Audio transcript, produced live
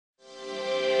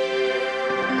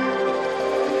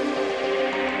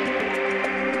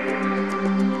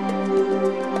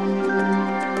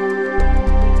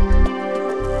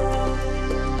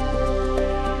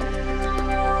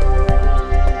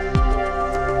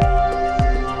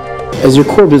As your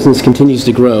core business continues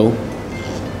to grow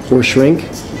or shrink,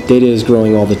 data is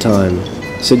growing all the time.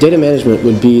 So data management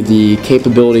would be the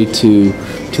capability to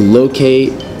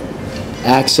locate,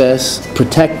 access,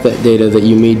 protect that data that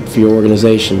you need for your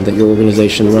organization, that your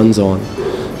organization runs on.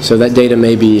 So that data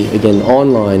may be, again,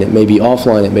 online, it may be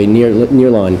offline, it may be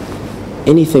nearline.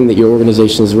 Anything that your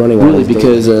organization is running on. Really,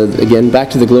 because, again, back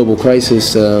to the global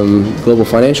crisis, global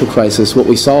financial crisis, what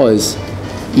we saw is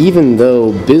even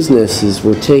though businesses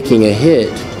were taking a hit,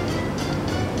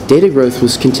 data growth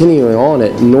was continuing on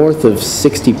at north of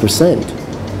 60%.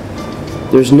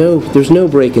 There's no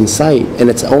break in sight, and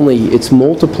it's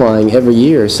multiplying every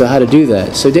year. So how to do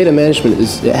that? So data management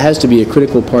has to be a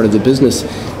critical part of the business.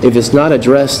 If it's not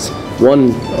addressed,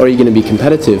 one, are you going to be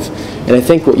competitive? And I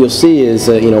think what you'll see is,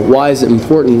 why is it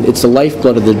important? It's the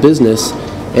lifeblood of the business,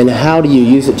 and how do you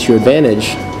use it to your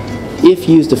advantage? If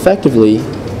used effectively,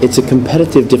 it's a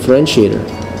competitive differentiator.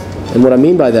 And what I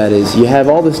mean by that is you have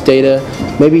all this data.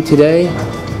 Maybe today,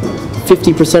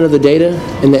 50% of the data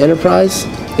in the enterprise,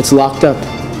 it's locked up.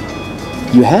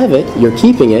 You have it, you're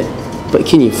keeping it, but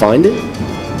can you find it?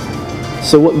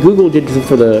 So what Google did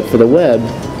for the web,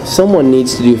 someone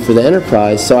needs to do for the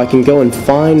enterprise, so I can go and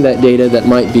find that data that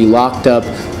might be locked up,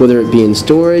 whether it be in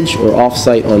storage or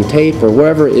offsite on tape or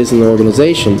wherever it is in the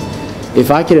organization.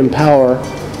 If I could empower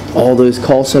all those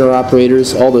call center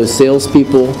operators, all those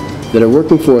salespeople that are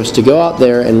working for us to go out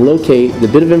there and locate the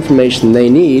bit of information they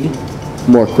need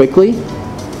more quickly,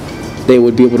 they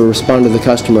would be able to respond to the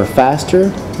customer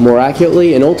faster, more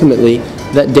accurately, and ultimately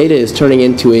that data is turning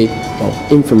into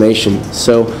information.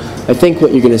 So I think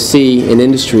what you're going to see in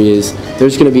industry is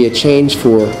there's going to be a change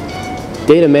for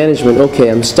data management. Okay,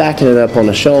 I'm stacking it up on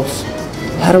a shelf.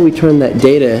 How do we turn that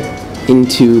data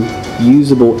into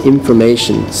usable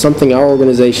information, something our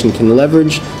organization can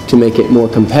leverage to make it more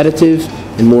competitive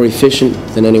and more efficient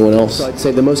than anyone else? So I'd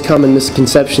say the most common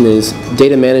misconception is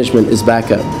data management is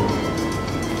backup.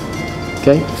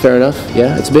 Okay, fair enough.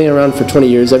 Yeah, it's been around for 20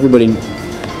 years. Everybody,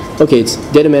 okay, it's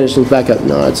data management backup.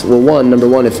 No, it's, well, number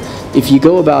one, if you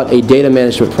go about a data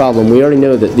management problem, we already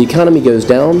know that the economy goes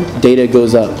down, data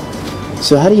goes up.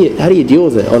 So how do you deal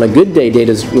with it? On a good day,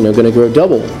 data's going to grow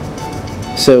double.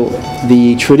 So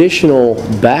the traditional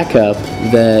backup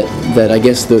that I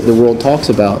guess the world talks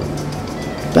about,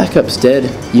 backup's dead.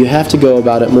 You have to go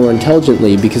about it more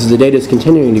intelligently because the data is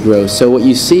continuing to grow. So what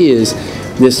you see is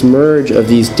this merge of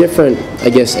these different, I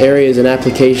guess, areas and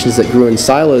applications that grew in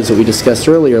silos that we discussed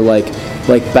earlier, like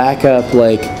backup,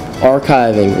 like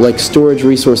archiving, like storage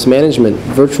resource management,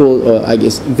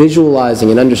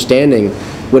 visualizing and understanding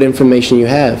what information you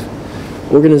have.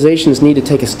 Organizations need to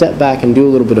take a step back and do a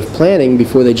little bit of planning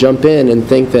before they jump in and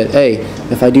think that, hey,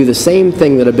 if I do the same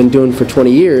thing that I've been doing for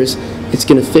 20 years, it's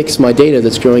going to fix my data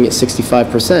that's growing at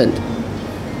 65%.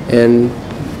 And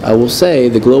I will say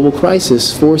the global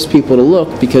crisis forced people to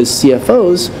look because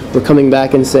CFOs were coming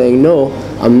back and saying, no,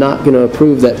 I'm not going to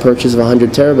approve that purchase of 100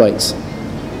 terabytes.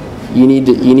 You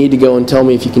need to go and tell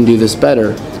me if you can do this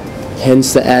better.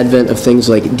 Hence the advent of things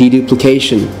like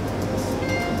deduplication.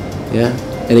 Yeah,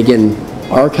 and again,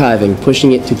 archiving,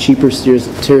 pushing it to cheaper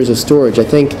tiers of storage. I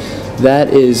think that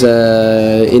is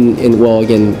well,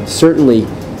 again, certainly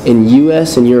in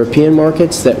U.S. and European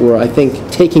markets that were, I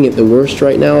think, taking it the worst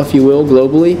right now, if you will,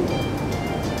 globally.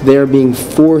 They're being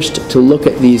forced to look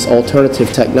at these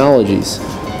alternative technologies.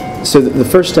 So the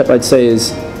first step I'd say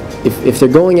is if they're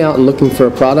going out and looking for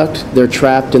a product, they're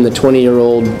trapped in the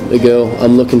 20-year-old ago,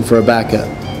 I'm looking for a backup.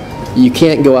 You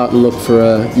can't go out and look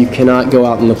for you cannot go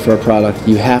out and look for a product.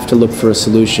 You have to look for a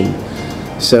solution.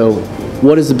 So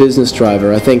what is the business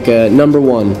driver? I think number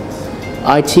one,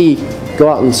 IT, go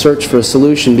out and search for a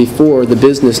solution before the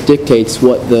business dictates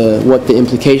what the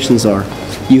implications are.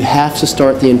 You have to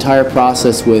start the entire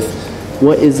process with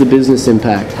what is the business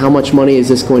impact? How much money is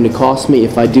this going to cost me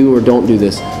if I do or don't do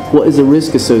this? What is the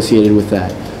risk associated with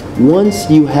that? Once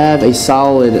you have a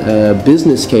solid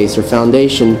business case or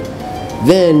foundation,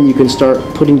 then you can start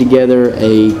putting together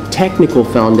a technical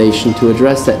foundation to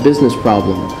address that business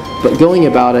problem. But going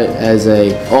about it as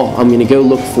I'm going to go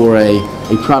look for a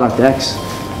product X,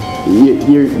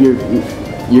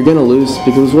 you're going to lose,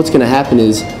 because what's going to happen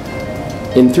is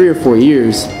in 3 or 4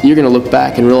 years, you're going to look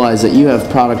back and realize that you have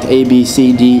product A, B,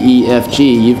 C, D, E, F,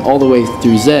 G, you've all the way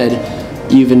through Z,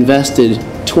 you've invested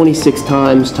 26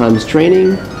 times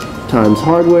training, times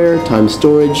hardware, times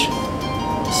storage.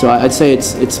 So I'd say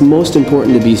it's most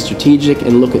important to be strategic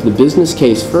and look at the business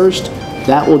case first.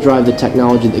 That will drive the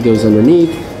technology that goes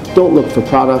underneath. Don't look for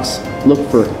products, look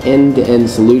for end-to-end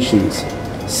solutions.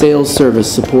 Sales, service,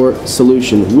 support,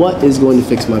 solution. What is going to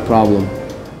fix my problem?